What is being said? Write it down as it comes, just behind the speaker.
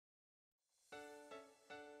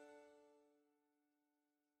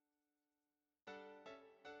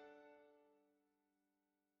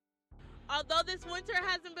Although this winter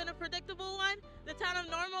hasn't been a predictable one, the town of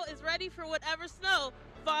Normal is ready for whatever snow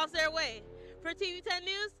falls their way. For TV10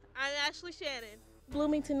 News, I'm Ashley Shannon.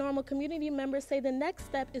 Bloomington Normal community members say the next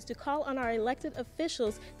step is to call on our elected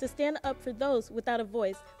officials to stand up for those without a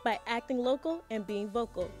voice by acting local and being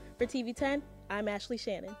vocal. For TV10, I'm Ashley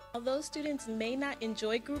Shannon. Although students may not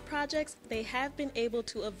enjoy group projects, they have been able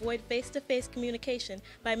to avoid face-to-face communication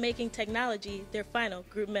by making technology their final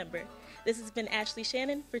group member. This has been Ashley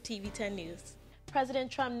Shannon for TV10 News.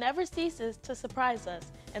 President Trump never ceases to surprise us,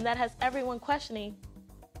 and that has everyone questioning,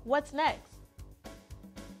 what's next?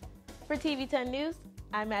 For TV10 News,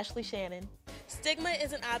 I'm Ashley Shannon. Stigma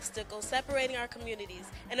is an obstacle separating our communities,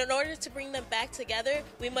 and in order to bring them back together,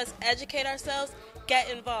 we must educate ourselves, get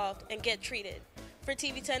involved, and get treated. For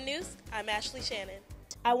TV10 News, I'm Ashley Shannon.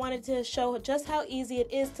 I wanted to show just how easy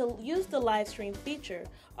it is to use the live stream feature.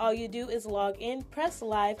 All you do is log in, press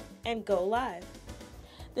live, and go live.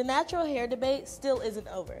 The natural hair debate still isn't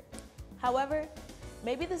over. However,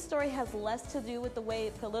 maybe this story has less to do with the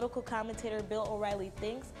way political commentator Bill O'Reilly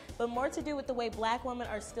thinks, but more to do with the way black women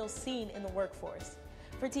are still seen in the workforce.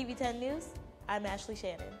 For TV10 News, I'm Ashley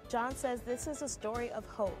Shannon. John says this is a story of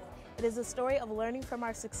hope. It is a story of learning from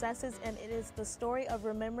our successes, and it is the story of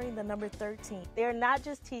remembering the number 13. They are not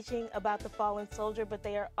just teaching about the fallen soldier, but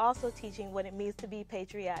they are also teaching what it means to be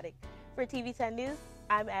patriotic. For TV10 News,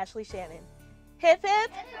 I'm Ashley Shannon. Hip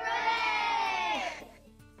hip! Hooray!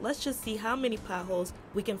 Let's just see how many potholes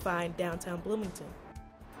we can find downtown Bloomington.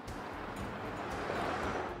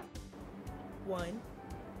 1,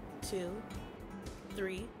 2,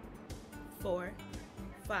 3, 4,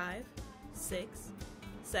 5, 6,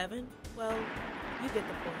 7. Well, you get the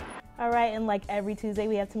point. All right, and like every Tuesday,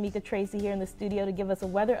 we have Tamika Tracy here in the studio to give us a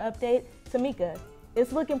weather update. Tamika,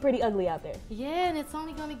 it's looking pretty ugly out there. Yeah, and it's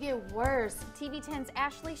only going to get worse. TV10's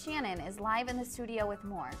Ashley Shannon is live in the studio with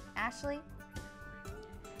more. Ashley?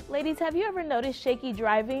 Ladies, have you ever noticed shaky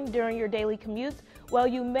driving during your daily commutes? Well,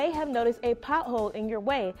 you may have noticed a pothole in your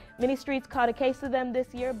way. Many streets caught a case of them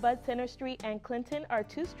this year, but Center Street and Clinton are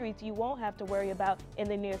two streets you won't have to worry about in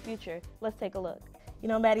the near future. Let's take a look. You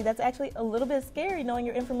know, Maddie, that's actually a little bit scary knowing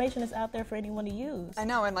your information is out there for anyone to use. I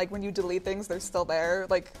know, and like when you delete things, they're still there.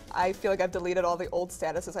 Like, I feel like I've deleted all the old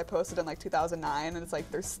statuses I posted in like 2009, and it's like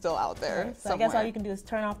they're still out there Okay, so somewhere. I guess all you can do is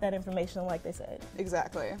turn off that information like they said.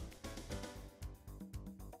 Exactly.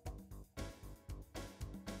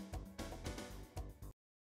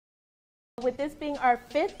 With this being our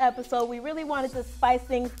 5th episode, we really wanted to spice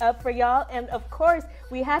things up for y'all. And of course,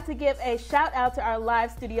 we have to give a shout out to our live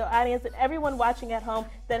studio audience and everyone watching at home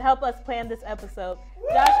that helped us plan this episode.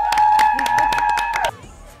 Josh,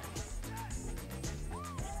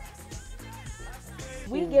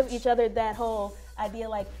 we give each other that whole idea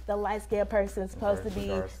like the light-skinned person's supposed to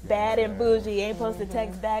be bad and bougie, ain't supposed to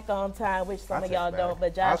text back on time, which some of y'all don't,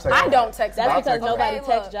 but Josh, I don't text back. That's because nobody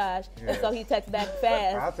texts Josh, and so he texts back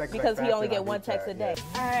fast because he only get one text a day.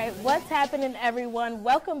 All right, what's happening, everyone?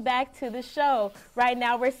 Welcome back to the show. Right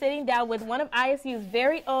now, we're sitting down with one of ISU's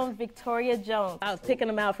very own Victoria Jones. I was picking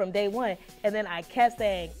them out from day one, and then I kept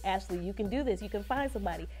saying, Ashley, you can do this, you can find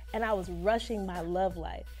somebody, and I was rushing my love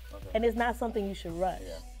life, and it's not something you should rush.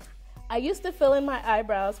 I used to fill in my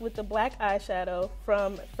eyebrows with the black eyeshadow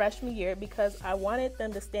from freshman year because I wanted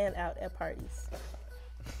them to stand out at parties.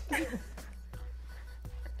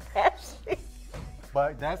 Ashley.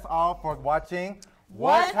 But that's all for watching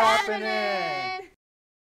What's Happening?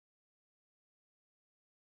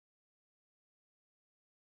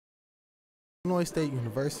 Illinois State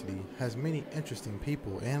University has many interesting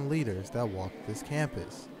people and leaders that walk this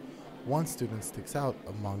campus. One student sticks out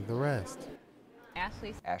among the rest.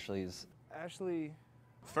 Ashley.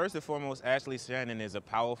 First and foremost, Ashley Shannon is a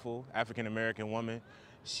powerful African-American woman.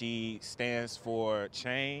 She stands for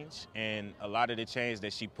change, and a lot of the change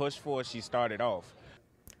that she pushed for, she started off.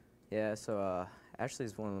 Yeah, so Ashley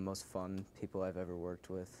is one of the most fun people I've ever worked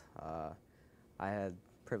with. I had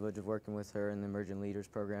the privilege of working with her in the Emerging Leaders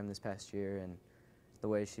program this past year, and the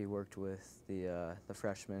way she worked with the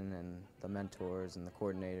freshmen and the mentors and the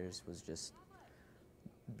coordinators was just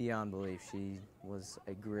beyond belief. She was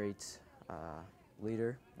a great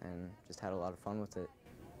leader and just had a lot of fun with it.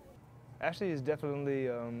 Ashley is definitely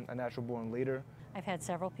a natural-born leader. I've had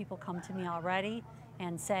several people come to me already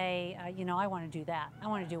and say, you know, I want to do that. I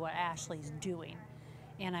want to do what Ashley's doing.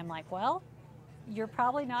 And I'm like, well, you're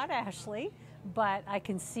probably not Ashley, but I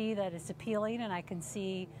can see that it's appealing, and I can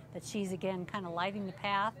see that she's, again, kind of lighting the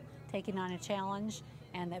path, taking on a challenge,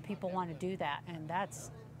 and that people want to do that, and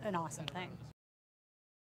that's an awesome thing.